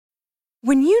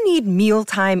When you need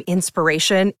mealtime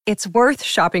inspiration, it's worth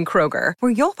shopping Kroger,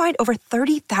 where you'll find over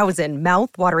 30,000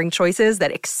 mouth-watering choices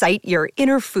that excite your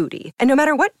inner foodie. And no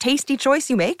matter what tasty choice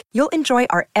you make, you'll enjoy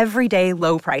our everyday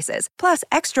low prices, plus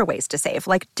extra ways to save,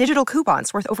 like digital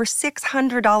coupons worth over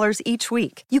 $600 each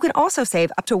week. You can also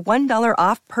save up to $1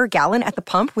 off per gallon at the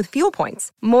pump with fuel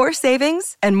points. More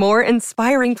savings and more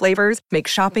inspiring flavors make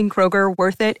shopping Kroger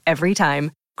worth it every time.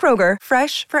 Kroger,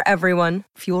 fresh for everyone.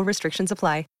 Fuel restrictions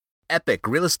apply. Epic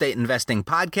Real Estate Investing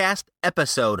Podcast,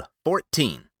 Episode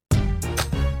 14.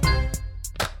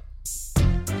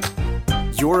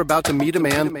 You're about to meet a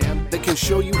man that can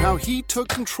show you how he took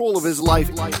control of his life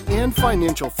and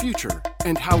financial future,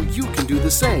 and how you can do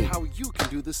the same.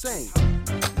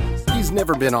 He's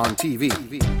never been on TV.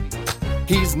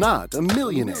 He's not a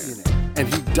millionaire. And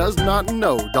he does not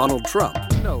know Donald Trump.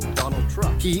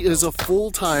 He is a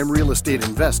full-time real estate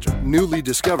investor, newly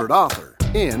discovered author,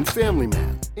 and family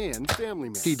man.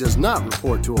 He does not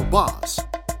report to a boss.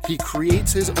 He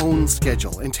creates his own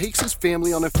schedule and takes his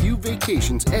family on a few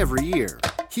vacations every year.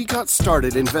 He got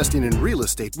started investing in real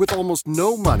estate with almost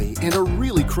no money and a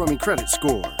really crummy credit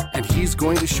score. And he's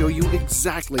going to show you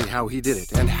exactly how he did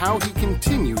it and how he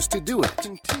continues to do it.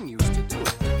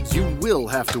 You will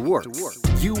have to work.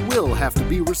 You will have to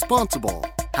be responsible.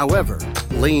 However,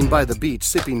 laying by the beach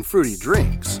sipping fruity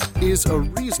drinks is a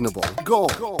reasonable goal.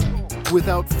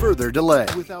 Without further delay,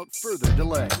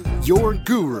 your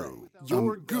guru.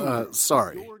 Your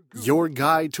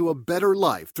guide to a better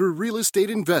life through real estate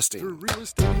investing.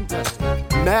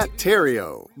 Matt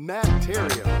Theriault.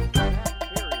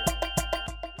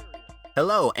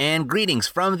 Hello and greetings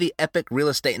from the Epic Real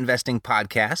Estate Investing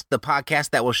Podcast, the podcast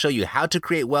that will show you how to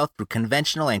create wealth through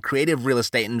conventional and creative real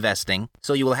estate investing,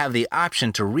 so you will have the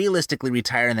option to realistically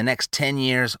retire in the next 10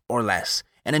 years or less,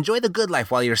 and enjoy the good life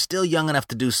while you're still young enough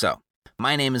to do so.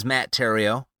 My name is Matt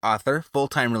Theriault, author,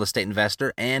 full-time real estate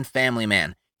investor, and family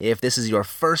man. If this is your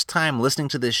first time listening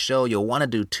to this show, you'll want to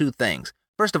do two things.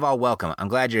 First of all, welcome. I'm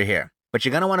glad you're here. But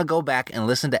you're going to want to go back and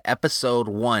listen to episode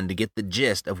 1 to get the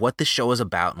gist of what this show is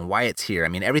about and why it's here. I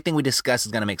mean, everything we discuss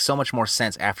is going to make so much more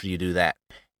sense after you do that.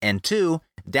 And 2,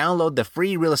 download the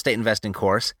free real estate investing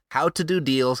course, How to Do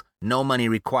Deals, No Money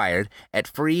Required,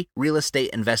 at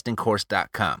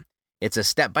freerealestateinvestingcourse.com. It's a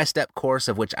step-by-step course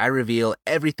of which I reveal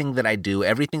everything that I do,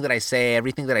 everything that I say,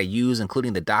 everything that I use,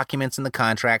 including the documents and the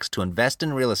contracts to invest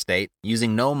in real estate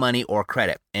using no money or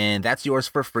credit. And that's yours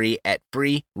for free at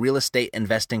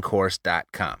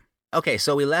freerealestateinvestingcourse.com. Okay,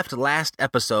 so we left last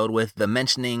episode with the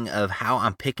mentioning of how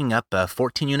I'm picking up a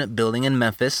 14-unit building in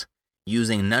Memphis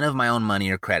using none of my own money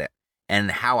or credit,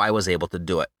 and how I was able to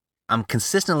do it. I'm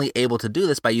consistently able to do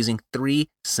this by using 3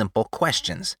 simple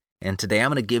questions. And today I'm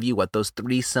going to give you what those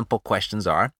 3 simple questions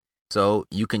are, so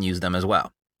you can use them as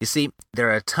well. You see, there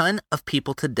are a ton of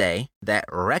people today that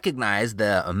recognize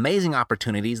the amazing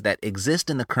opportunities that exist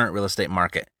in the current real estate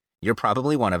market. You're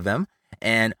probably one of them,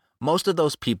 and most of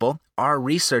those people are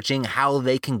researching how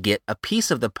they can get a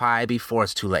piece of the pie before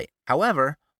it's too late.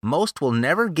 However, most will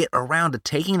never get around to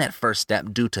taking that first step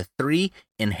due to 3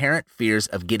 inherent fears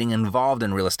of getting involved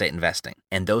in real estate investing.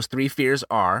 And those 3 fears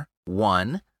are,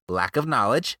 1, lack of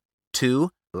knowledge,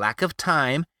 2, lack of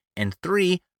time, and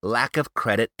 3, lack of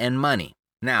credit and money.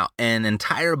 Now, an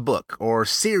entire book or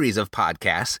series of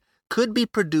podcasts could be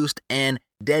produced and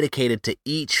dedicated to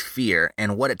each fear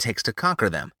and what it takes to conquer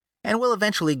them. And we'll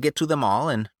eventually get to them all,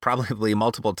 and probably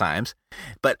multiple times.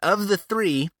 But of the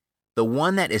 3, the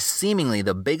one that is seemingly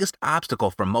the biggest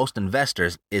obstacle for most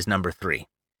investors is number 3,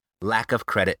 lack of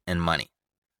credit and money.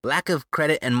 Lack of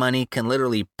credit and money can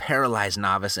literally paralyze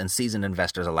novice and seasoned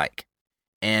investors alike.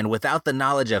 And without the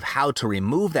knowledge of how to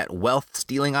remove that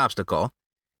wealth-stealing obstacle,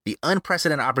 the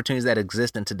unprecedented opportunities that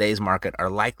exist in today's market are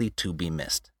likely to be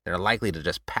missed. They're likely to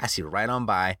just pass you right on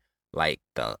by, like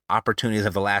the opportunities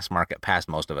of the last market passed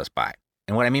most of us by.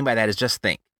 And what I mean by that is, just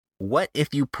think, what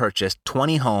if you purchased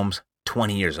 20 homes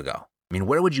 20 years ago? I mean,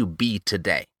 where would you be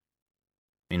today?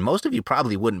 I mean, most of you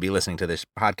probably wouldn't be listening to this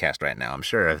podcast right now, I'm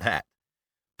sure of that.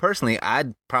 Personally,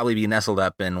 I'd probably be nestled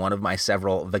up in one of my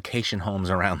several vacation homes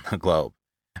around the globe.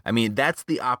 I mean, that's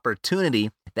the opportunity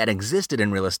that existed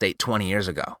in real estate 20 years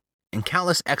ago. And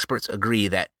countless experts agree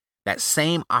that that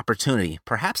same opportunity,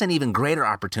 perhaps an even greater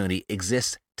opportunity,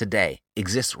 exists today,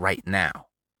 exists right now.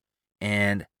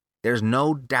 And there's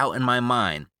no doubt in my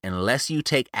mind, unless you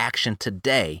take action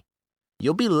today,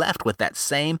 you'll be left with that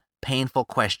same painful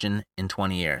question in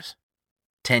 20 years,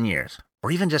 10 years,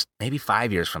 or even just maybe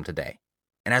 5 years from today.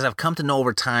 And as I've come to know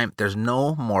over time, there's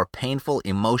no more painful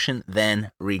emotion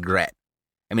than regret.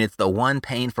 I mean, it's the one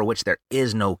pain for which there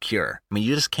is no cure. I mean,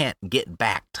 you just can't get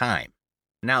back time.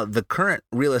 Now, the current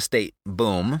real estate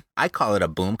boom, I call it a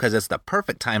boom because it's the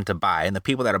perfect time to buy, and the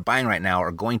people that are buying right now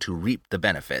are going to reap the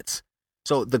benefits.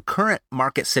 So the current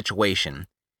market situation,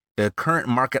 the current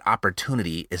market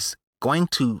opportunity is going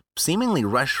to seemingly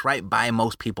rush right by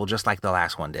most people just like the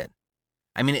last one did.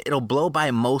 I mean, it'll blow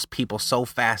by most people so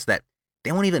fast that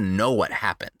they won't even know what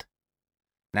happened.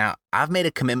 Now, I've made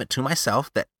a commitment to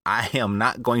myself that I am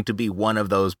not going to be one of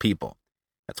those people.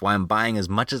 That's why I'm buying as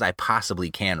much as I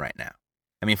possibly can right now.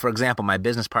 I mean, for example, my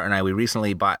business partner and I, we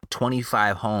recently bought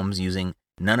 25 homes using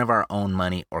none of our own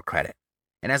money or credit.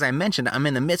 And as I mentioned, I'm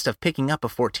in the midst of picking up a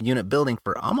 14-unit building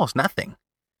for almost nothing.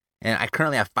 And I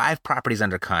currently have 5 properties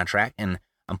under contract, and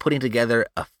I'm putting together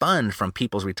a fund from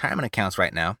people's retirement accounts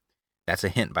right now. That's a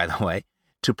hint, by the way,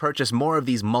 to purchase more of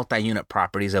these multi-unit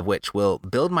properties, of which will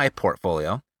build my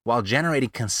portfolio while generating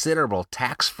considerable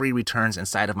tax-free returns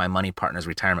inside of my money partner's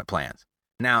retirement plans.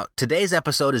 Now, today's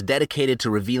episode is dedicated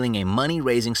to revealing a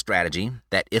money-raising strategy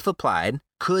that, if applied,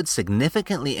 could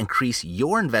significantly increase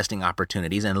your investing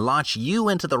opportunities and launch you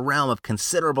into the realm of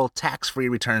considerable tax-free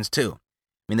returns too.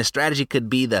 I mean, the strategy could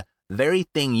be the very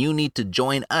thing you need to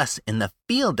join us in the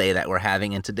field day that we're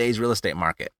having in today's real estate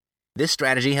market. This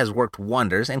strategy has worked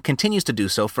wonders and continues to do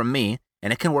so for me,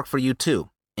 and it can work for you too.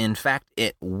 In fact,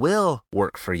 it will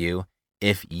work for you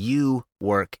if you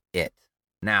work it.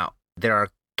 Now, there are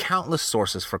countless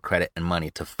sources for credit and money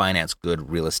to finance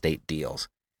good real estate deals,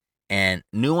 and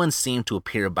new ones seem to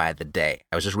appear by the day.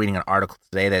 I was just reading an article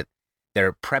today that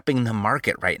they're prepping the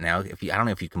market right now. I don't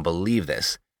know if you can believe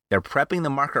this. They're prepping the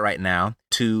market right now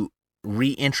to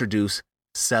reintroduce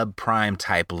subprime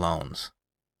type loans.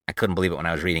 I couldn't believe it when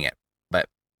I was reading it, but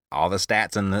all the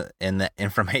stats and the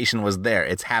information was there.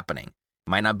 It's happening. It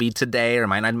might not be today or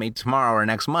might not be tomorrow or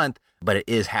next month, but it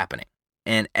is happening.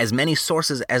 And as many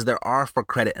sources as there are for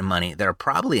credit and money, there are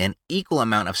probably an equal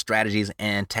amount of strategies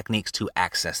and techniques to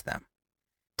access them.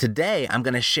 Today, I'm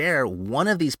going to share one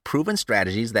of these proven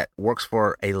strategies that works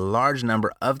for a large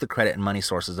number of the credit and money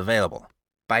sources available.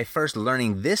 By first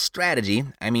learning this strategy,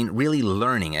 I mean really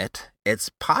learning it, it's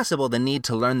possible the need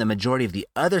to learn the majority of the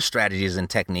other strategies and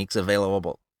techniques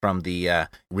available from the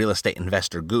real estate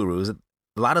investor gurus.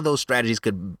 A lot of those strategies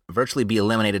could virtually be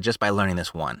eliminated just by learning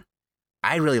this one.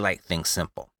 I really like things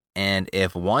simple. And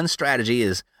if one strategy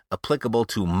is applicable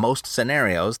to most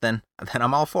scenarios, then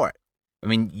I'm all for it. I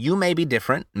mean, you may be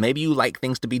different. Maybe you like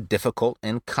things to be difficult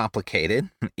and complicated.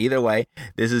 Either way,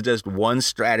 this is just one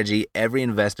strategy every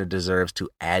investor deserves to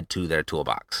add to their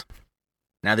toolbox.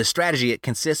 Now, this strategy, it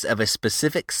consists of a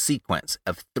specific sequence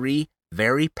of 3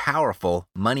 very powerful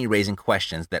money-raising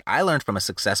questions that I learned from a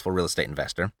successful real estate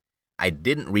investor. I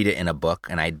didn't read it in a book,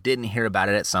 and I didn't hear about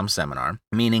it at some seminar,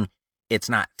 meaning it's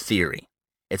not theory.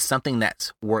 It's something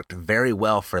that's worked very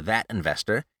well for that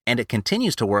investor, and it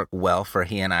continues to work well for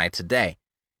he and I today.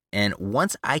 And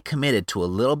once I committed to a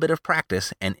little bit of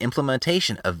practice and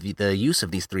implementation of the use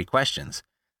of these 3 questions,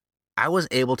 I was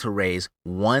able to raise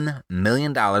 $1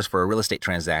 million for a real estate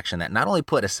transaction that not only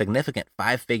put a significant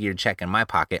 5-figure check in my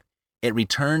pocket, it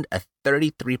returned a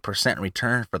 33%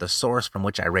 return for the source from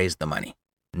which I raised the money.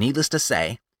 Needless to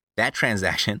say, that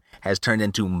transaction has turned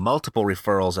into multiple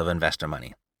referrals of investor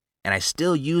money. And I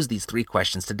still use these 3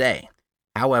 questions today.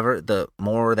 However, the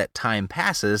more that time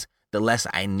passes, the less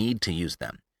I need to use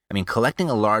them. I mean, collecting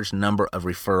a large number of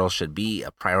referrals should be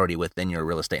a priority within your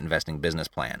real estate investing business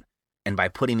plan. And by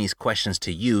putting these questions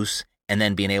to use and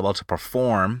then being able to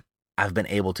perform, I've been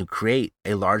able to create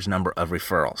a large number of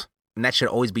referrals. And that should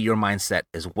always be your mindset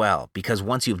as well, because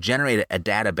once you've generated a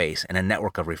database and a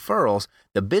network of referrals,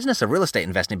 the business of real estate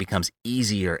investing becomes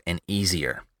easier and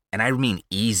easier. And I mean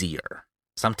easier.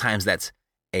 Sometimes that's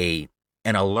an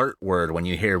alert word when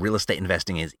you hear real estate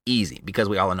investing is easy, because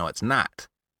we all know it's not.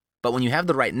 But when you have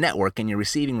the right network and you're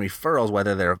receiving referrals,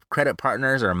 whether they're credit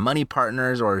partners or money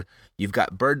partners, or you've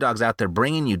got bird dogs out there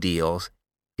bringing you deals,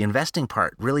 the investing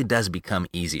part really does become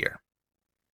easier.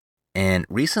 And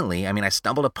recently, I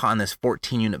stumbled upon this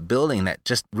 14-unit building that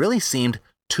just really seemed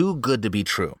too good to be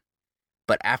true.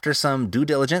 But after some due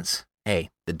diligence, hey,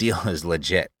 the deal is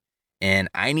legit. And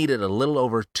I needed a little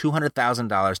over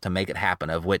 $200,000 to make it happen,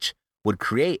 of which would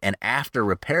create an after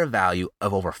repair value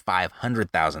of over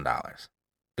 $500,000.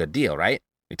 Good deal, right?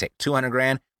 We take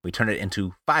 $200,000, we turn it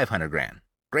into $500,000.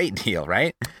 Great deal,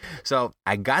 right? So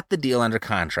I got the deal under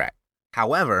contract.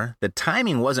 However, the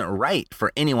timing wasn't right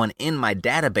for anyone in my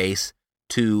database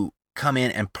to come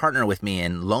in and partner with me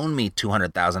and loan me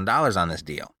 $200,000 on this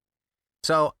deal.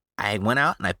 So I went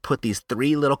out and I put these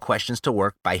 3 little questions to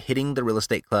work by hitting the real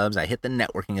estate clubs. I hit the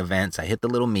networking events. I hit the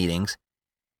little meetings,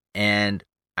 and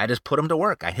I just put them to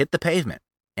work. I hit the pavement.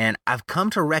 And I've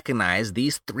come to recognize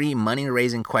these 3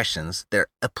 money-raising questions. They're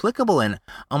applicable in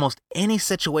almost any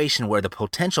situation where the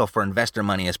potential for investor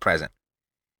money is present.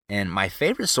 And my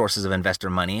favorite sources of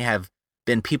investor money have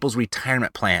been people's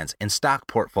retirement plans and stock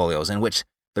portfolios in which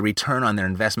the return on their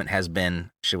investment has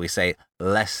been, should we say,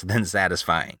 less than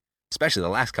satisfying, especially the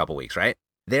last couple weeks, right?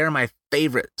 They're my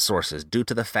favorite sources due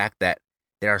to the fact that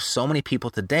there are so many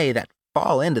people today that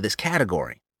fall into this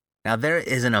category. Now, there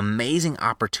is an amazing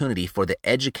opportunity for the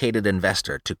educated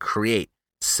investor to create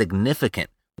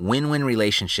significant win-win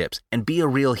relationships and be a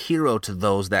real hero to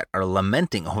those that are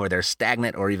lamenting over their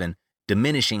stagnant or even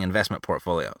diminishing investment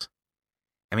portfolios.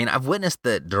 I mean, I've witnessed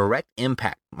the direct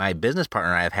impact my business partner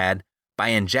and I have had by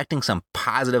injecting some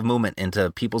positive movement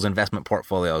into people's investment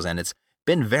portfolios, and it's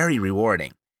been very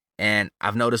rewarding. And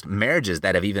I've noticed marriages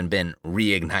that have even been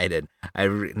reignited.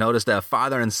 I've noticed a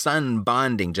father and son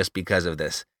bonding just because of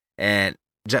this. And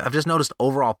I've just noticed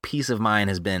overall peace of mind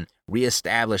has been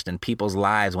reestablished in people's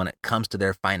lives when it comes to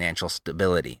their financial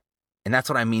stability. And that's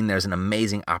what I mean. There's an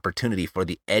amazing opportunity for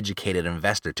the educated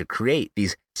investor to create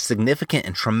these significant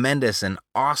and tremendous and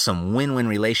awesome win-win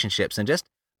relationships and just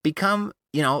become,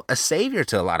 a savior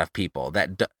to a lot of people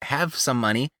that have some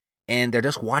money and they're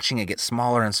just watching it get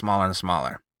smaller and smaller and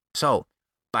smaller. So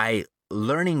by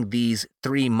learning these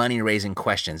 3 money-raising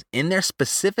questions in their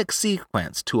specific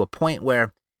sequence to a point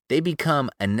where they become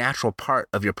a natural part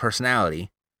of your personality,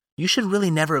 you should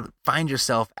really never find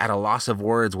yourself at a loss of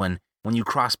words when you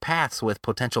cross paths with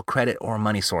potential credit or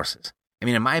money sources. I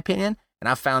mean, in my opinion, and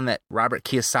I've found that Robert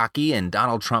Kiyosaki and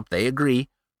Donald Trump, they agree,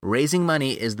 raising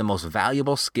money is the most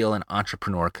valuable skill an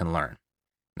entrepreneur can learn.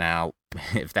 Now,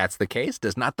 if that's the case,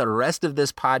 does not the rest of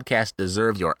this podcast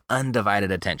deserve your undivided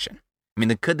attention? I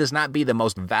mean, could this not be the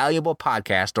most valuable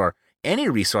podcast or any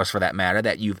resource for that matter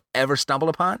that you've ever stumbled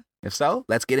upon? If so,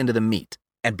 let's get into the meat.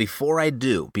 And before I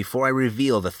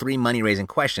reveal the 3 money-raising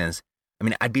questions,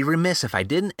 I'd be remiss if I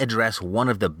didn't address one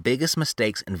of the biggest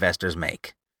mistakes investors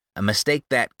make. A mistake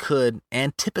that could,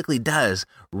 and typically does,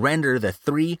 render the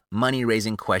 3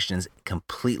 money-raising questions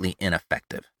completely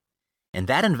ineffective. And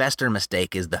that investor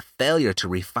mistake is the failure to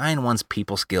refine one's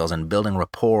people skills and building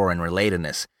rapport and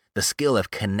relatedness, the skill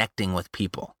of connecting with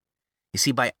people. You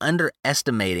see, by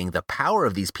underestimating the power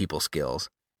of these people skills,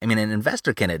 an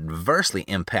investor can adversely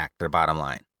impact their bottom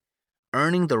line.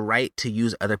 Earning the right to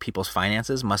use other people's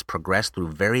finances must progress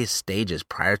through various stages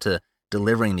prior to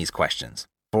delivering these questions,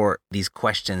 for these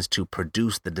questions to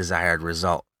produce the desired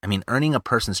result. Earning a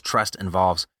person's trust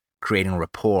involves creating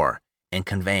rapport and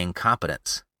conveying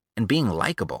competence and being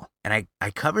likable. And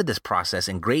I covered this process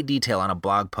in great detail on a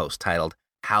blog post titled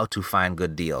How to Find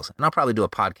Good Deals. And I'll probably do a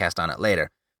podcast on it later.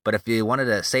 But if you wanted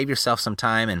to save yourself some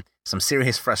time and some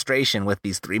serious frustration with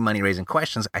these 3 money-raising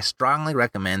questions, I strongly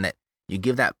recommend that you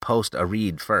give that post a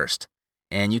read first.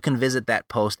 And you can visit that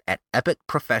post at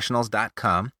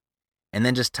epicprofessionals.com and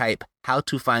then just type How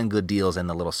to Find Good Deals in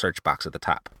the little search box at the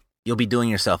top. You'll be doing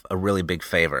yourself a really big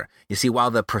favor. You see,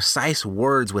 while the precise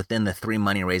words within the 3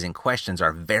 money-raising questions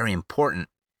are very important,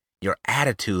 your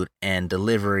attitude and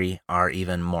delivery are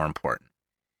even more important.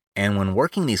 And when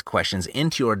working these questions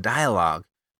into your dialogue,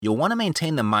 you'll want to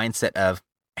maintain the mindset of,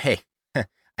 hey,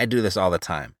 I do this all the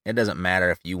time. It doesn't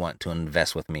matter if you want to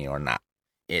invest with me or not.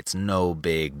 It's no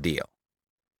big deal.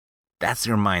 That's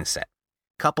your mindset,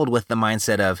 coupled with the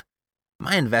mindset of,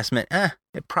 my investment,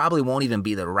 it probably won't even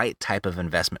be the right type of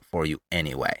investment for you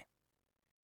anyway.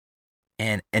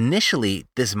 And initially,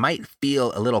 this might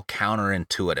feel a little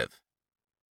counterintuitive.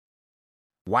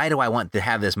 Why do I want to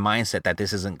have this mindset that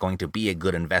this isn't going to be a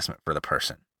good investment for the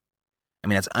person?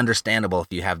 It's understandable if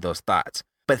you have those thoughts.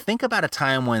 But think about a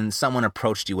time when someone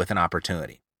approached you with an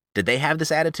opportunity. Did they have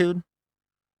this attitude?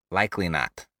 Likely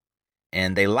not.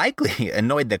 And they likely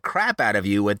annoyed the crap out of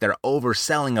you with their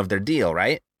overselling of their deal,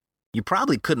 right? You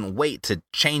probably couldn't wait to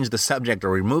change the subject or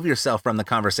remove yourself from the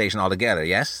conversation altogether,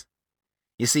 yes?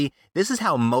 You see, this is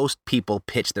how most people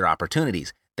pitch their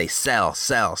opportunities. They sell,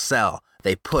 sell, sell.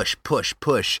 They push, push,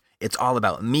 push. It's all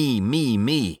about me, me,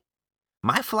 me.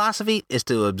 My philosophy is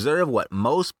to observe what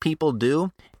most people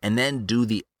do and then do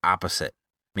the opposite.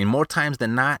 More times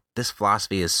than not, this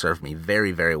philosophy has served me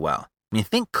very, very well.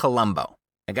 Think Columbo,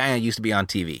 a guy who used to be on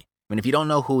TV. If you don't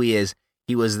know who he is,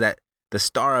 he was the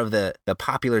star of the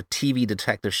popular TV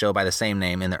detective show by the same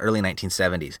name in the early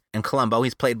 1970s. In Columbo,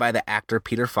 he's played by the actor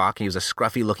Peter Falk. He was a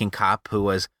scruffy-looking cop who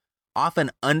was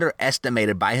often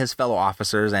underestimated by his fellow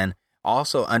officers and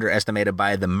also underestimated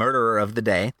by the murderer of the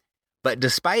day. But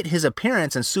despite his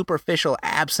appearance and superficial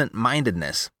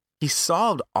absent-mindedness, he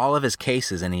solved all of his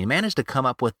cases and he managed to come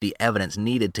up with the evidence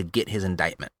needed to get his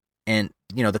indictment. And,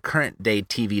 the current day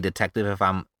TV detective, if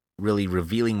I'm really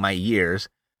revealing my years,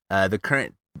 The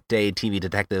current day TV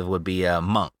detective would be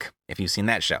Monk, if you've seen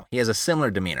that show. He has a similar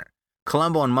demeanor.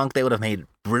 Columbo and Monk, they would have made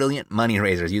brilliant money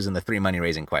raisers using the 3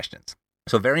 money-raising questions.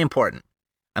 So very important.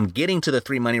 I'm getting to the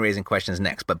 3 money-raising questions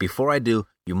next, but before I do,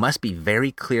 you must be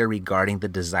very clear regarding the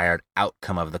desired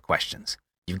outcome of the questions.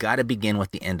 You've got to begin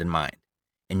with the end in mind.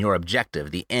 And your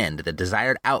objective, the end, the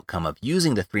desired outcome of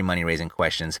using the 3 money-raising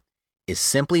questions is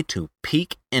simply to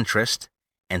pique interest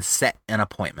and set an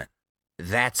appointment.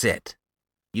 That's it.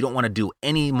 You don't want to do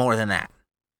any more than that.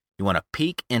 You want to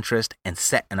pique interest and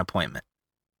set an appointment.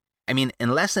 I mean,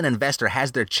 unless an investor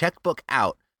has their checkbook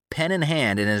out, pen in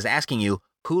hand, and is asking you,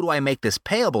 who do I make this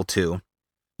payable to?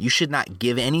 You should not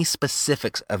give any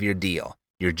specifics of your deal.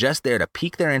 You're just there to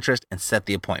pique their interest and set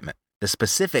the appointment. The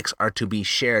specifics are to be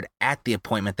shared at the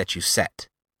appointment that you set.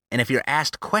 And if you're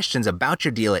asked questions about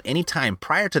your deal at any time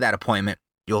prior to that appointment,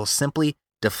 you'll simply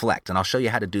deflect. And I'll show you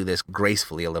how to do this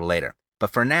gracefully a little later.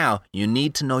 But for now, you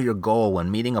need to know your goal when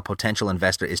meeting a potential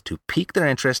investor is to pique their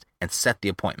interest and set the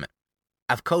appointment.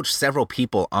 I've coached several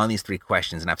people on these 3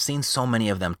 questions, and I've seen so many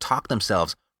of them talk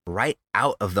themselves right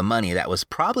out of the money that was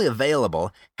probably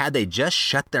available had they just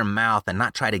shut their mouth and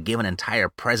not try to give an entire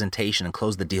presentation and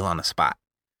close the deal on the spot.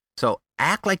 So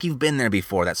act like you've been there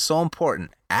before. That's so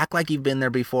important. Act like you've been there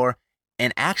before,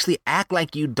 and actually act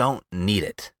like you don't need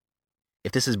it.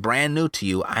 If this is brand new to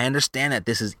you, I understand that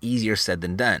this is easier said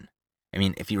than done. I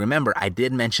mean, if you remember, I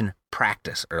did mention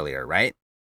practice earlier, right?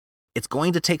 It's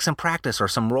going to take some practice or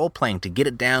some role playing to get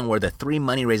it down where the 3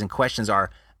 money-raising questions are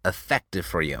effective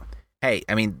for you. Hey,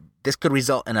 I mean, this could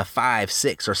result in a 5,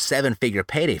 6, or 7-figure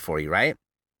payday for you, right?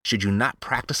 Should you not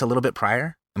practice a little bit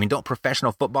prior? I mean, don't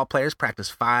professional football players practice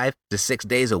 5 to 6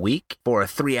 days a week for a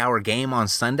 3-hour game on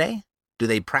Sunday? Do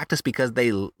they practice because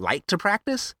they like to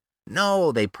practice?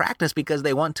 No, they practice because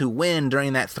they want to win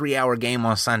during that 3-hour game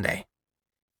on Sunday.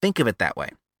 Think of it that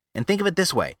way. And think of it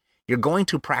this way. You're going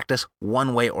to practice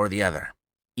one way or the other.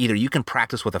 Either you can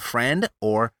practice with a friend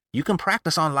or you can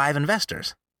practice on live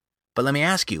investors. But let me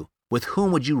ask you, with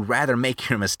whom would you rather make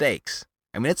your mistakes?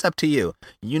 I mean, it's up to you.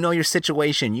 You know your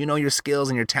situation, you know your skills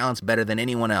and your talents better than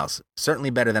anyone else, certainly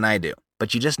better than I do.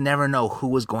 But you just never know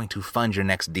who is going to fund your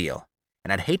next deal.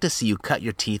 And I'd hate to see you cut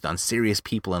your teeth on serious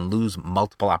people and lose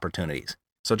multiple opportunities.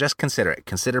 So just consider it.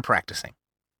 Consider practicing.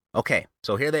 Okay,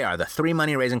 so here they are, the 3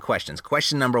 money-raising questions.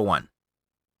 Question number 1.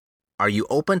 Are you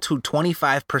open to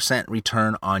 25%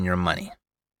 return on your money?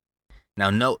 Now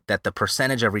note that the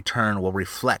percentage of return will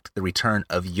reflect the return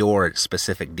of your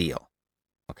specific deal.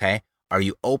 Okay? Are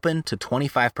you open to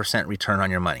 25% return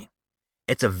on your money?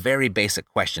 It's a very basic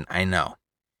question, I know.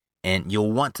 And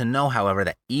you'll want to know, however,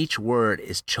 that each word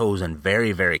is chosen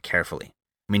very, very carefully.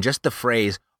 I mean, just the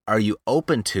phrase, are you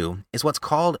open to, is what's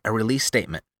called a release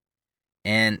statement.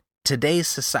 And today's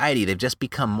society, they've just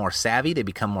become more savvy, they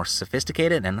become more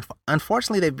sophisticated, and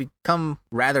unfortunately, they've become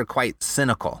rather quite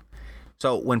cynical.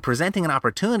 So when presenting an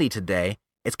opportunity today,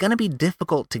 it's going to be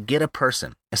difficult to get a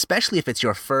person, especially if it's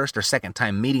your first or second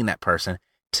time meeting that person,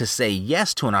 to say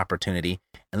yes to an opportunity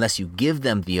unless you give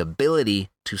them the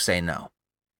ability to say no.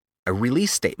 A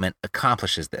release statement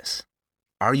accomplishes this.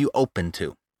 Are you open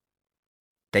to?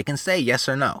 They can say yes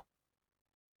or no.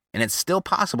 And it's still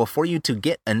possible for you to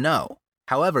get a no.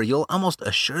 However, you'll almost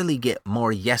assuredly get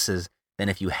more yeses than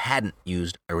if you hadn't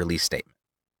used a release statement.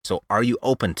 So are you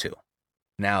open to?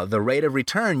 Now, the rate of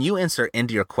return you insert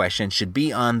into your question should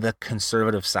be on the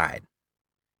conservative side.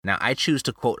 Now, I choose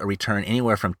to quote a return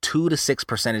anywhere from 2 to 6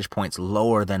 percentage points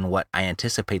lower than what I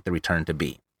anticipate the return to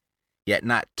be. Yet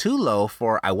not too low,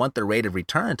 for I want the rate of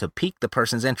return to pique the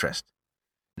person's interest.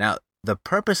 Now, the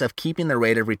purpose of keeping the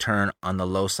rate of return on the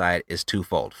low side is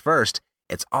twofold. First,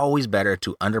 it's always better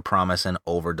to underpromise and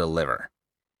overdeliver.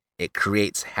 It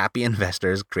creates happy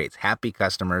investors, creates happy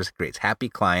customers, creates happy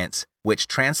clients, which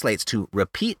translates to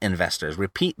repeat investors,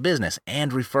 repeat business,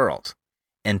 and referrals.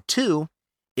 And 2,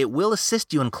 it will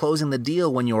assist you in closing the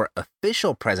deal when your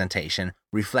official presentation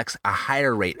reflects a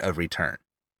higher rate of return.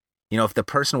 You know, if the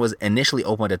person was initially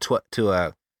open to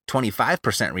a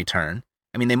 25% return,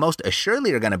 I mean, they most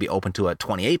assuredly are going to be open to a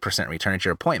 28% return at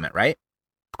your appointment, right?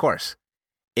 Of course.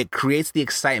 It creates the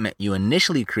excitement you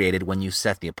initially created when you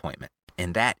set the appointment.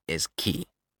 And that is key.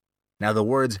 Now, the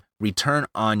words return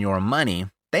on your money,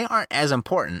 they aren't as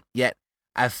important, yet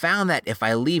I've found that if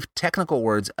I leave technical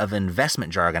words of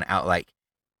investment jargon out like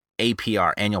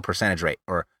APR, annual percentage rate,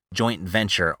 or joint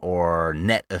venture, or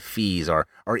net of fees, or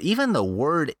even the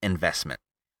word investment,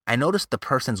 I notice the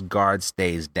person's guard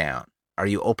stays down. Are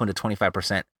you open to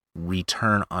 25%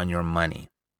 return on your money?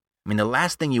 I mean, the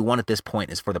last thing you want at this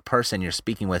point is for the person you're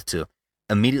speaking with to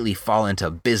immediately fall into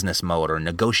business mode or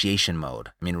negotiation mode.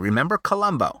 I mean, remember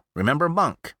Columbo, remember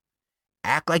Monk.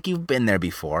 Act like you've been there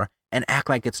before and act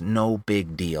like it's no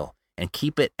big deal and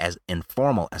keep it as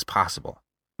informal as possible.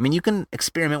 I mean, you can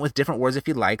experiment with different words if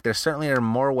you like. There certainly are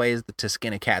more ways to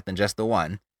skin a cat than just the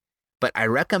one. But I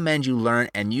recommend you learn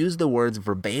and use the words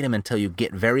verbatim until you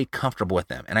get very comfortable with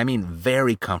them. And I mean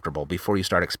very comfortable before you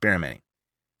start experimenting.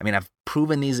 I mean, I've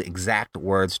proven these exact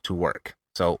words to work.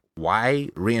 So why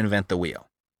reinvent the wheel?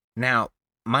 Now,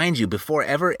 mind you, before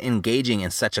ever engaging in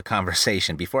such a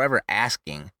conversation, before ever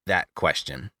asking that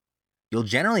question, you'll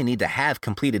generally need to have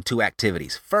completed 2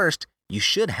 activities. First, you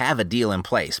should have a deal in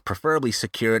place, preferably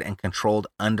secured and controlled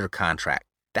under contract.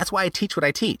 That's why I teach what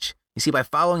I teach. You see, by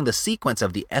following the sequence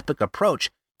of the EPIC approach,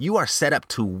 you are set up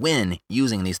to win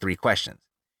using these 3 questions.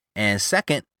 And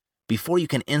second, before you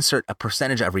can insert a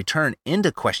percentage of return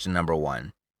into question number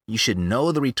 1, you should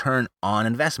know the return on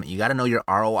investment. You got to know your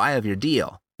ROI of your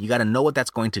deal. You got to know what that's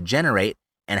going to generate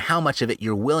and how much of it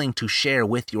you're willing to share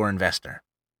with your investor.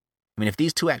 I mean, if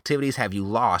these 2 activities have you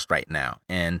lost right now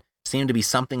and seem to be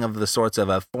something of the sorts of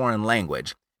a foreign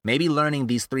language, maybe learning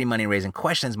these 3 money-raising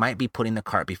questions might be putting the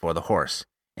cart before the horse.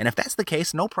 And if that's the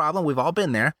case, no problem. We've all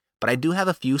been there. But I do have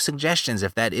a few suggestions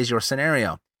if that is your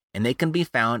scenario. And they can be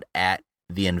found at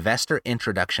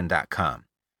theinvestorintroduction.com.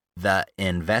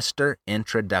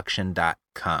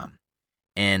 Theinvestorintroduction.com.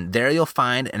 And there you'll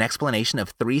find an explanation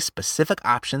of 3 specific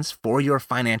options for your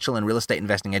financial and real estate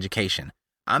investing education.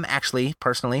 I'm actually,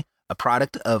 personally, a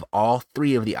product of all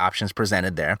 3 of the options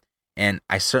presented there. And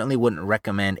I certainly wouldn't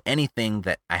recommend anything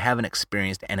that I haven't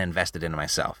experienced and invested in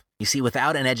myself. You see,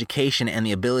 without an education and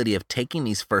the ability of taking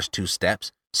these first 2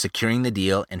 steps, securing the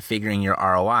deal and figuring your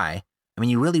ROI, I mean,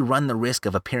 you really run the risk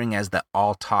of appearing as the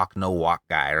all talk, no walk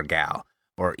guy or gal,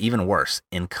 or even worse,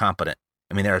 incompetent.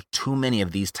 I mean, there are too many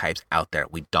of these types out there.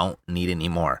 We don't need any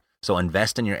more. So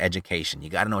invest in your education. You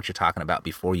got to know what you're talking about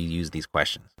before you use these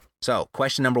questions. So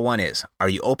question number 1 is, are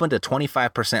you open to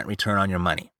 25% return on your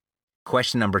money?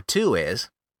 Question number 2 is,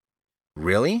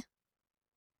 really?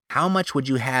 How much would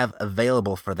you have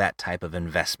available for that type of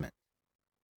investment?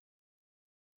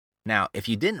 Now, if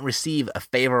you didn't receive a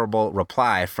favorable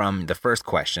reply from the first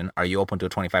question, are you open to a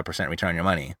 25% return on your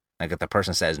money? Like if the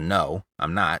person says, no,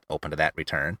 I'm not open to that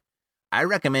return, I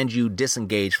recommend you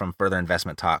disengage from further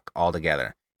investment talk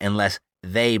altogether unless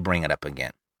they bring it up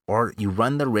again. Or you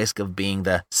run the risk of being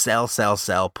the sell,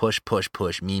 push,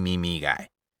 me guy.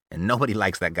 And nobody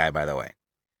likes that guy, by the way.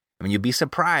 I mean, you'd be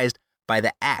surprised by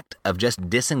the act of just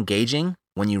disengaging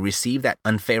when you receive that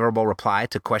unfavorable reply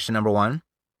to question number 1.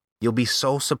 You'll be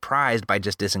so surprised by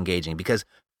just disengaging because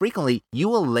frequently you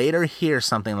will later hear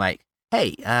something like,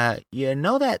 hey, you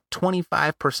know that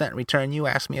 25% return you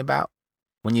asked me about?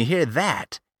 When you hear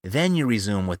that, then you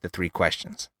resume with the 3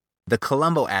 questions. The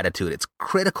Columbo attitude, it's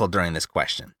critical during this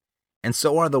question. And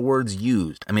so are the words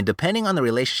used. I mean, depending on the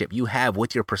relationship you have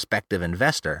with your prospective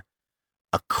investor,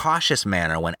 a cautious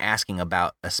manner when asking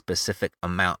about a specific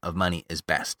amount of money is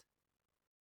best.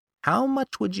 How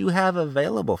much would you have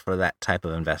available for that type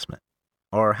of investment?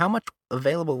 Or how much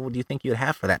available would you think you'd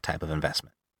have for that type of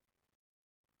investment?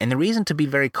 And the reason to be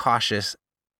very cautious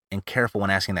and careful when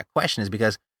asking that question is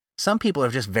because some people are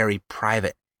just very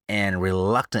private and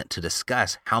reluctant to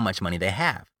discuss how much money they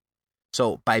have.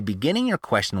 So by beginning your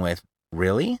question with,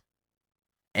 really?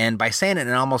 And by saying it in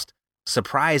an almost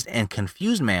surprised and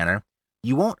confused manner,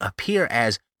 you won't appear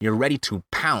as you're ready to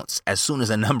pounce as soon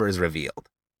as a number is revealed.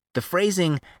 The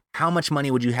phrasing, how much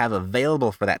money would you have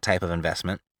available for that type of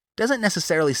investment, doesn't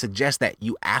necessarily suggest that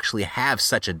you actually have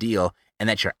such a deal and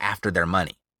that you're after their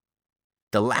money.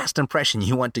 The last impression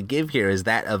you want to give here is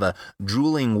that of a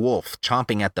drooling wolf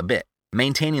chomping at the bit.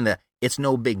 Maintaining the it's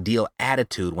no big deal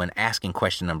attitude when asking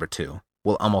question number 2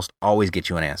 will almost always get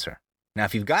you an answer. Now,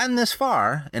 if you've gotten this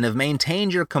far and have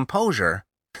maintained your composure,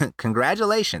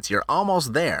 congratulations, you're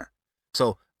almost there.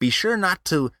 So be sure not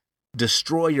to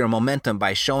destroy your momentum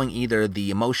by showing either the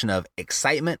emotion of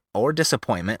excitement or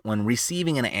disappointment when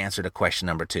receiving an answer to question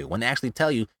number 2. When they actually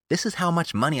tell you, this is how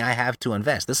much money I have to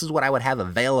invest. This is what I would have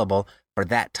available for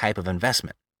that type of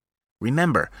investment.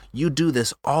 Remember, you do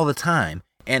this all the time,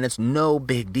 and it's no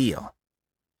big deal.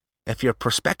 If your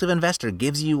prospective investor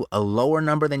gives you a lower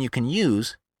number than you can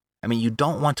use, I mean, you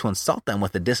don't want to insult them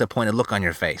with a disappointed look on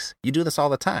your face. You do this all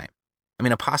the time. I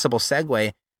mean, a possible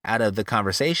segue out of the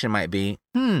conversation might be,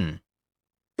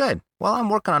 good. Well, I'm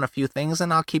working on a few things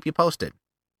and I'll keep you posted.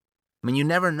 I mean, you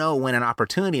never know when an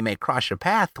opportunity may cross your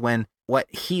path when what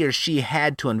he or she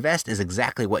had to invest is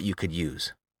exactly what you could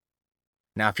use.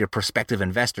 Now, if your prospective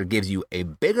investor gives you a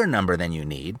bigger number than you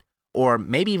need, or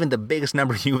maybe even the biggest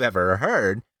number you've ever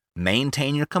heard,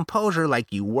 maintain your composure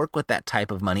like you work with that type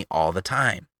of money all the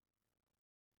time.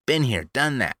 Been here,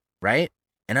 done that, right?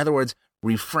 In other words,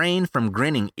 Refrain from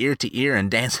grinning ear to ear and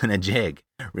dancing a jig.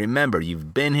 Remember,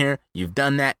 you've been here, you've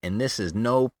done that, and this is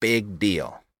no big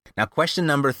deal. Now, question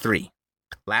number 3.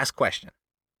 Last question.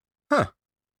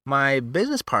 My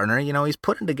business partner, he's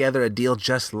putting together a deal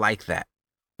just like that.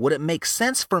 Would it make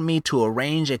sense for me to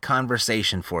arrange a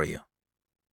conversation for you?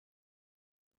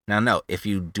 Now, note, if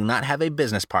you do not have a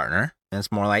business partner, then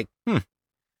it's more like,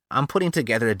 I'm putting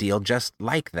together a deal just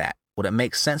like that. Would it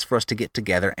make sense for us to get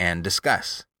together and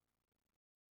discuss?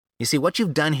 You see, what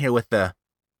you've done here with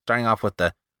starting off with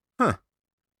the,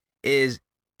 is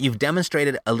you've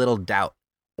demonstrated a little doubt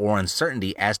or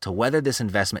uncertainty as to whether this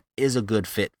investment is a good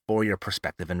fit for your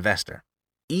prospective investor.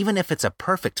 Even if it's a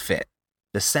perfect fit,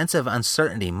 the sense of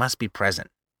uncertainty must be present.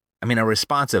 A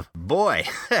response of, boy,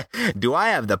 do I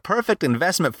have the perfect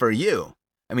investment for you?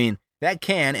 That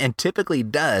can and typically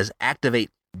does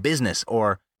activate business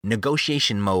or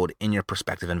negotiation mode in your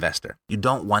prospective investor. You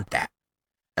don't want that.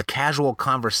 A casual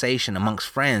conversation amongst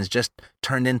friends just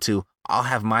turned into, I'll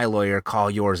have my lawyer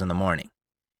call yours in the morning.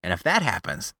 And if that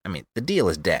happens, the deal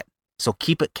is dead. So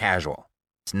keep it casual.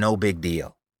 It's no big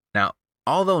deal. Now,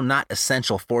 although not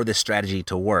essential for this strategy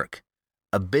to work,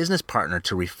 a business partner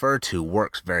to refer to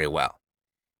works very well.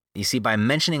 You see, by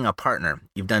mentioning a partner,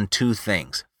 you've done 2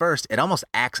 things. First, it almost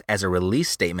acts as a release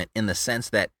statement in the sense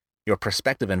that your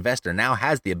prospective investor now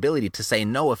has the ability to say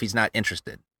no if he's not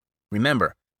interested.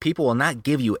 Remember, people will not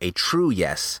give you a true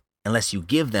yes unless you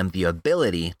give them the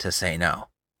ability to say no.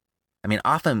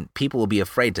 Often people will be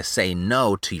afraid to say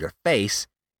no to your face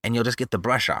and you'll just get the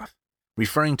brush off.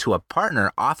 Referring to a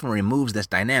partner often removes this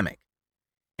dynamic.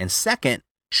 And second,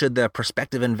 should the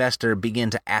prospective investor begin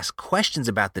to ask questions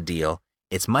about the deal,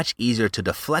 it's much easier to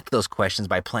deflect those questions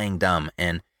by playing dumb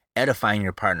and edifying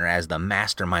your partner as the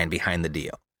mastermind behind the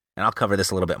deal. And I'll cover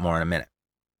this a little bit more in a minute.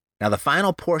 Now, the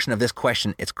final portion of this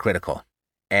question is critical.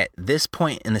 At this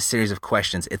point in the series of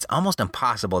questions, it's almost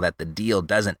impossible that the deal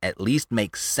doesn't at least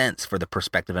make sense for the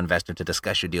prospective investor to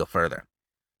discuss your deal further.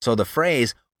 So the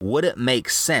phrase, would it make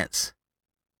sense,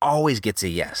 always gets a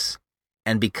yes.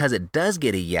 And because it does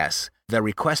get a yes, the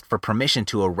request for permission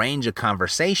to arrange a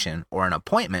conversation or an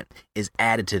appointment is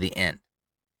added to the end.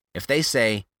 If they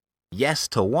say yes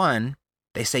to one,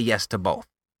 they say yes to both.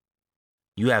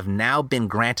 You have now been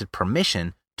granted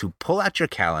permission to pull out your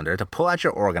calendar, to pull out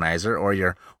your organizer or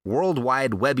your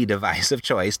worldwide webby device of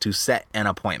choice to set an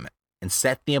appointment. And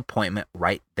set the appointment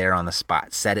right there on the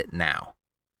spot. Set it now.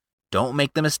 Don't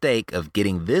make the mistake of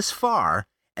getting this far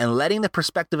and letting the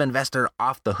prospective investor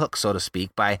off the hook, so to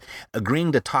speak, by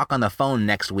agreeing to talk on the phone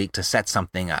next week to set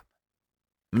something up.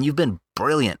 You've been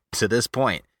brilliant to this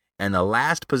point, and the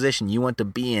last position you want to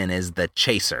be in is the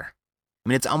chaser.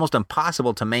 It's almost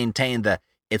impossible to maintain the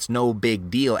it's no big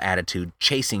deal attitude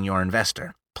chasing your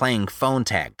investor, playing phone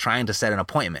tag, trying to set an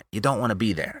appointment. You don't want to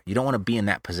be there. You don't want to be in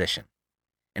that position.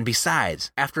 And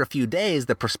besides, after a few days,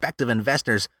 the prospective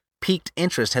investor's piqued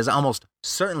interest has almost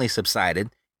certainly subsided,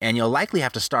 and you'll likely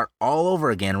have to start all over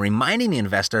again, reminding the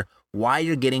investor why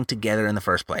you're getting together in the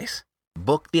first place.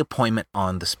 Book the appointment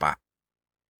on the spot.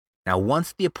 Now,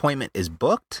 once the appointment is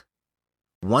booked,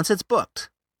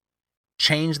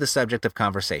 change the subject of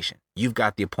conversation. You've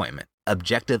got the appointment.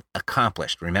 Objective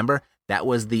accomplished. Remember, that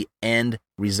was the end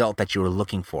result that you were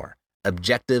looking for.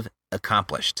 Objective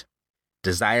accomplished.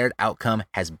 Desired outcome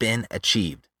has been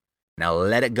achieved. Now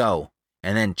let it go.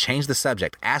 And then change the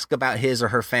subject. Ask about his or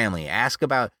her family. Ask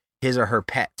about his or her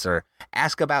pets, or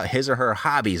ask about his or her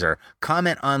hobbies, or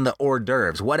comment on the hors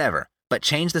d'oeuvres, whatever. But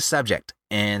change the subject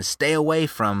and stay away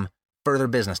from further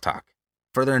business talk,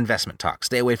 further investment talk.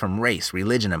 Stay away from race,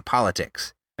 religion, and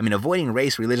politics. Avoiding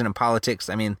race, religion, and politics,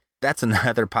 that's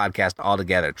another podcast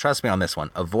altogether. Trust me on this one.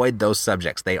 Avoid those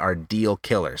subjects. They are deal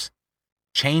killers.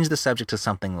 Change the subject to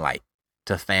something light,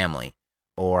 to family,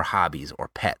 or hobbies, or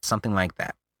pets, something like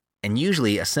that. And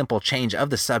usually a simple change of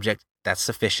the subject, that's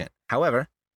sufficient. However,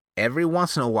 every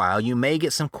once in a while, you may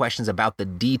get some questions about the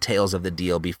details of the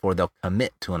deal before they'll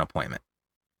commit to an appointment.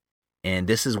 And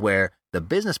this is where the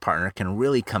business partner can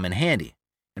really come in handy.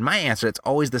 And my answer, it's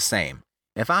always the same.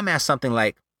 If I'm asked something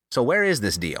like, so where is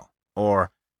this deal?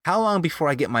 Or how long before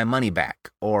I get my money back?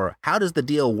 Or how does the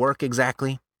deal work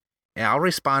exactly? And I'll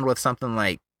respond with something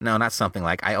like, no, not something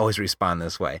like, I always respond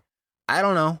this way. I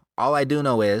don't know. All I do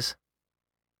know is,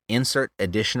 insert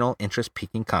additional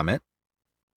interest-piquing comment.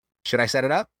 Should I set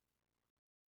it up?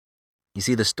 You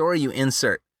see, the story you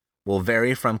insert will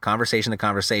vary from conversation to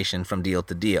conversation, from deal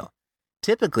to deal.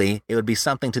 Typically, it would be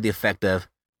something to the effect of,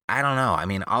 I don't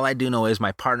know. All I do know is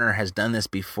my partner has done this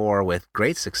before with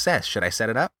great success. Should I set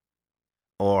it up?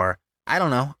 Or, I don't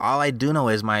know. All I do know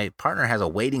is my partner has a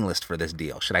waiting list for this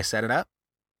deal. Should I set it up?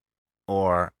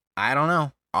 Or, I don't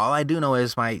know. All I do know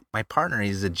is my partner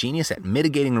is a genius at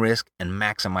mitigating risk and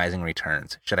maximizing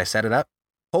returns. Should I set it up?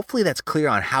 Hopefully that's clear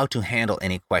on how to handle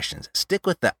any questions. Stick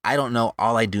with the I don't know,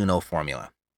 all I do know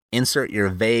formula. Insert your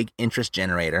vague interest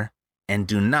generator, and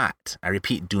do not, I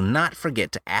repeat, do not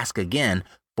forget to ask again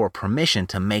for permission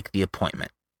to make the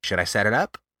appointment. Should I set it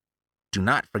up? Do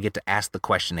not forget to ask the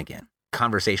question again.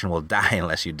 Conversation will die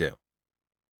unless you do.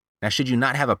 Now, should you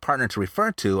not have a partner to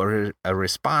refer to, or a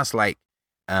response like,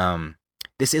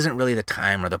 this isn't really the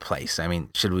time or the place. I mean,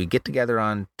 should we get together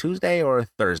on Tuesday or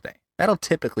Thursday? That'll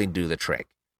typically do the trick.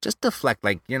 Just deflect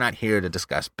like you're not here to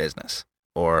discuss business,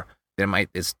 or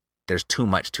there's too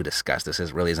much to discuss. This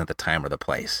really isn't the time or the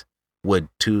place. Would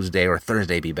Tuesday or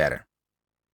Thursday be better?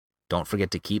 Don't forget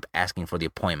to keep asking for the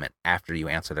appointment after you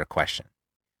answer their question.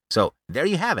 So there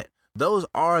you have it. Those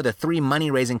are the 3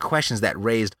 money-raising questions that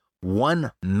raised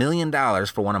 $1 million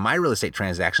for one of my real estate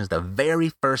transactions the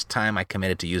very first time I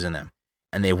committed to using them.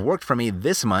 And they've worked for me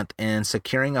this month in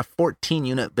securing a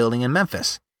 14-unit building in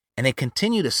Memphis. And they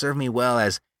continue to serve me well,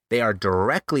 as they are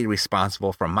directly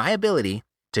responsible for my ability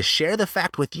to share the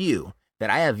fact with you that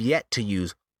I have yet to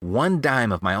use one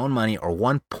dime of my own money or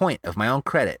 1 point of my own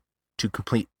credit to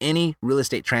complete any real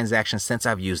estate transaction since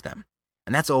I've used them.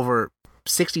 And that's over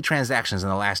 60 transactions in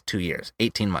the last 2 years,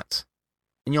 18 months.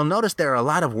 And you'll notice there are a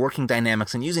lot of working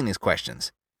dynamics in using these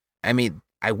questions. I mean,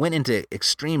 I went into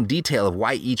extreme detail of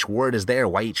why each word is there,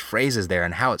 why each phrase is there,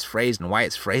 and how it's phrased and why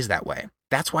it's phrased that way.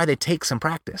 That's why they take some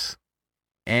practice.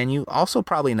 And you also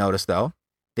probably noticed, though,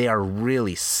 they are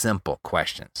really simple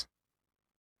questions.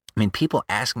 I mean, people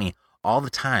ask me all the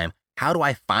time, how do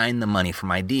I find the money for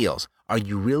my deals? Are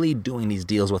you really doing these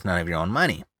deals with none of your own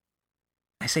money?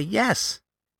 I say, yes,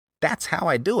 that's how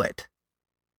I do it.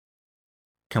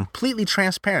 Completely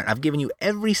transparent. I've given you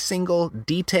every single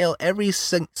detail, every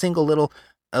single little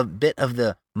bit of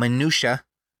the minutia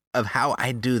of how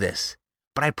I do this.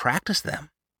 But I practice them.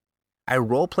 I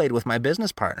role-played with my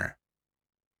business partner.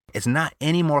 It's not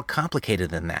any more complicated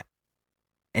than that.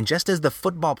 And just as the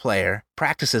football player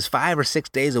practices 5 or 6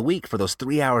 days a week for those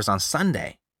 3 hours on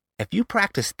Sunday, if you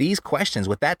practice these questions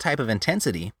with that type of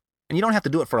intensity, and you don't have to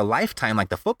do it for a lifetime like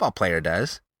the football player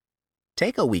does,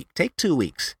 take a week, take 2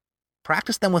 weeks,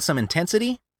 practice them with some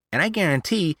intensity, and I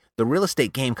guarantee the real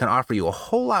estate game can offer you a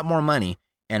whole lot more money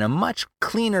and a much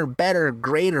cleaner, better,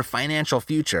 greater financial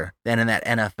future than in that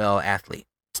NFL athlete.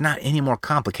 It's not any more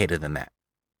complicated than that.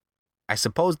 I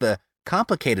suppose the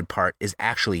complicated part is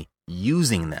actually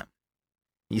using them.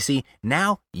 You see,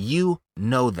 now you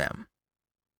know them.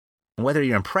 And whether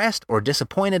you're impressed or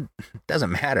disappointed,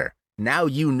 doesn't matter. Now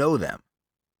you know them.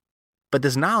 But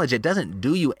this knowledge, it doesn't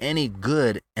do you any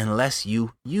good unless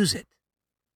you use it.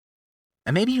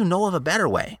 And maybe you know of a better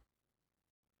way,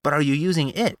 but are you using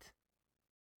it?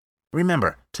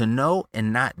 Remember, to know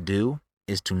and not do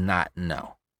is to not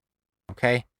know.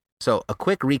 Okay? So a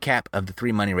quick recap of the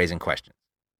 3 money-raising questions.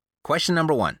 Question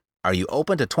number 1, are you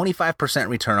open to 25%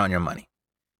 return on your money?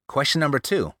 Question number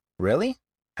 2, really?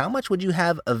 How much would you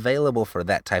have available for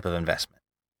that type of investment?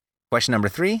 Question number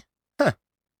 3,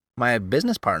 my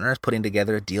business partner is putting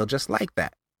together a deal just like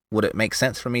that. Would it make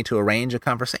sense for me to arrange a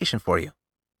conversation for you?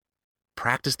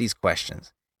 Practice these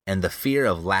questions, and the fear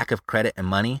of lack of credit and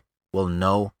money will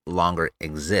no longer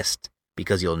exist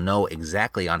because you'll know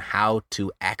exactly on how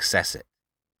to access it.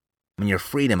 I mean, your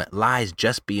freedom, it lies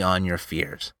just beyond your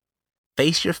fears.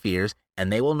 Face your fears,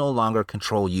 and they will no longer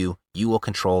control you. You will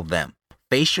control them.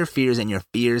 Face your fears, and your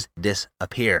fears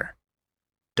disappear.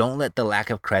 Don't let the lack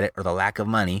of credit or the lack of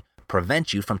money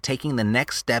prevent you from taking the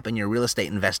next step in your real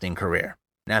estate investing career.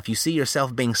 Now, if you see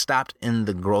yourself being stopped in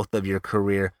the growth of your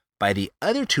career by the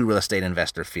other 2 real estate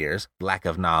investor fears, lack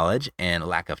of knowledge and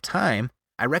lack of time,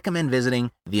 I recommend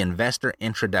visiting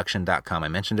theinvestorintroduction.com. I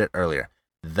mentioned it earlier,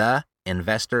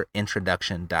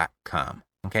 theinvestorintroduction.com.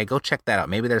 Okay, go check that out.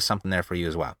 Maybe there's something there for you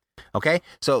as well. Okay,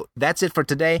 so that's it for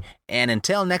today. And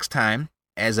until next time,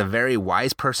 as a very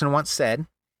wise person once said,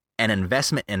 an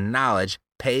investment in knowledge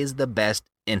pays the best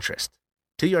interest.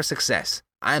 To your success,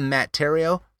 I'm Matt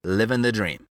Theriault, living the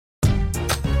dream.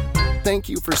 Thank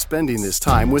you for spending this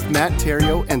time with Matt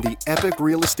Theriault and the Epic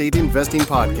Real Estate Investing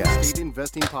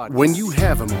Podcast. When you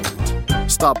have a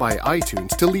moment, stop by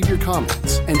iTunes to leave your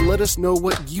comments and let us know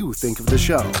what you think of the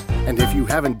show. And if you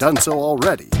haven't done so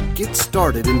already, get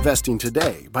started investing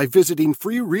today by visiting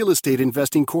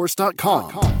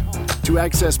freerealestateinvestingcourse.com to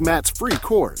access Matt's free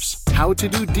course, How to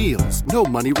Do Deals, No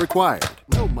Money Required.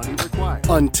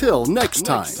 Until next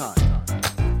time.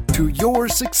 To your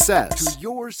success.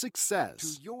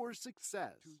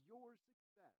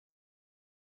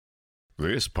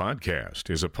 This podcast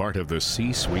is a part of the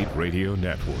C-Suite Radio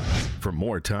Network. For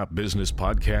more top business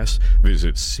podcasts,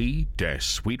 visit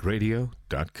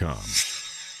c-suiteradio.com.